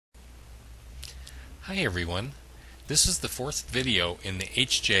Hi everyone, this is the fourth video in the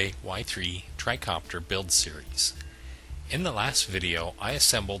HJ-Y3 Tricopter build series. In the last video I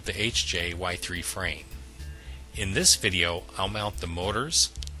assembled the HJ-Y3 frame. In this video I'll mount the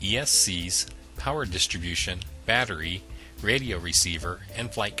motors, ESCs, power distribution, battery, radio receiver,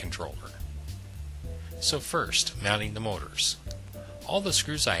 and flight controller. So first, mounting the motors. All the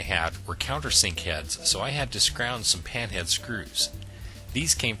screws I had were countersink heads, so I had to scrounge some panhead screws.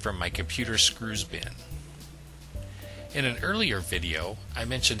 These came from my computer screws bin. In an earlier video, I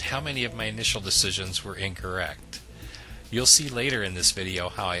mentioned how many of my initial decisions were incorrect. You'll see later in this video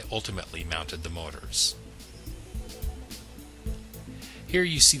how I ultimately mounted the motors. Here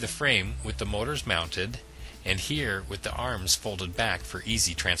you see the frame with the motors mounted, and here with the arms folded back for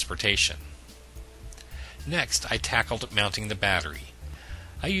easy transportation. Next, I tackled mounting the battery.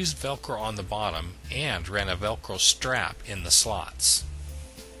 I used Velcro on the bottom and ran a Velcro strap in the slots.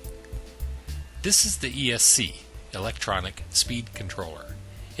 This is the ESC, Electronic Speed Controller.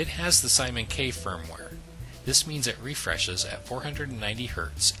 It has the Simon K firmware. This means it refreshes at 490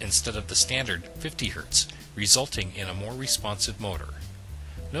 Hz instead of the standard 50 Hz, resulting in a more responsive motor.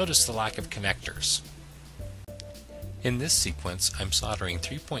 Notice the lack of connectors. In this sequence, I'm soldering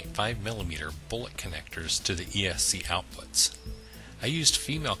 3.5mm bullet connectors to the ESC outputs. I used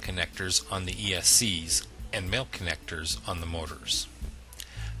female connectors on the ESCs and male connectors on the motors.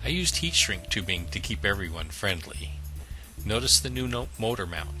 I used heat shrink tubing to keep everyone friendly. Notice the new motor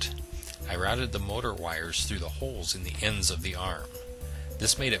mount. I routed the motor wires through the holes in the ends of the arm.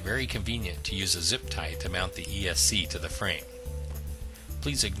 This made it very convenient to use a zip tie to mount the ESC to the frame.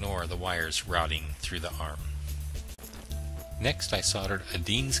 Please ignore the wires routing through the arm. Next, I soldered a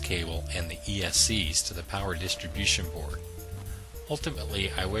Dean's cable and the ESCs to the power distribution board.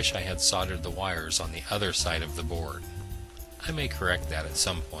 Ultimately, I wish I had soldered the wires on the other side of the board. I may correct that at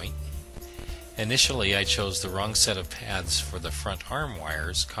some point. Initially, I chose the wrong set of pads for the front arm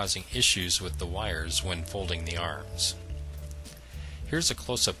wires, causing issues with the wires when folding the arms. Here's a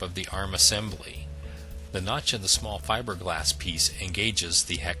close-up of the arm assembly. The notch in the small fiberglass piece engages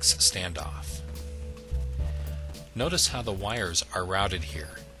the hex standoff. Notice how the wires are routed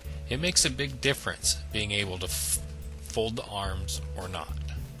here. It makes a big difference being able to fold the arms or not.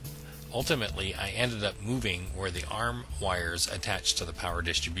 Ultimately, I ended up moving where the arm wires attach to the power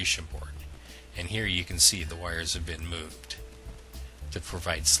distribution board. And here you can see the wires have been moved to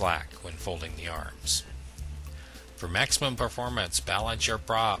provide slack when folding the arms. For maximum performance, balance your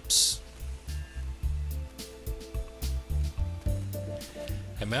props.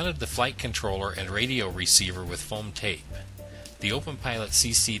 I mounted the flight controller and radio receiver with foam tape. The OpenPilot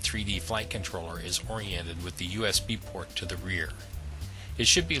CC3D flight controller is oriented with the USB port to the rear. It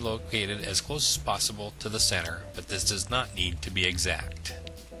should be located as close as possible to the center, but this does not need to be exact.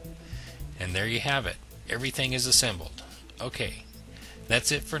 And there you have it. Everything is assembled. Okay,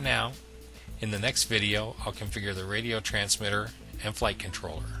 that's it for now. In the next video, I'll configure the radio transmitter and flight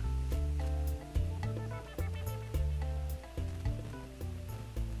controller.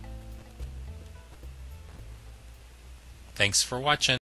 Thanks for watching.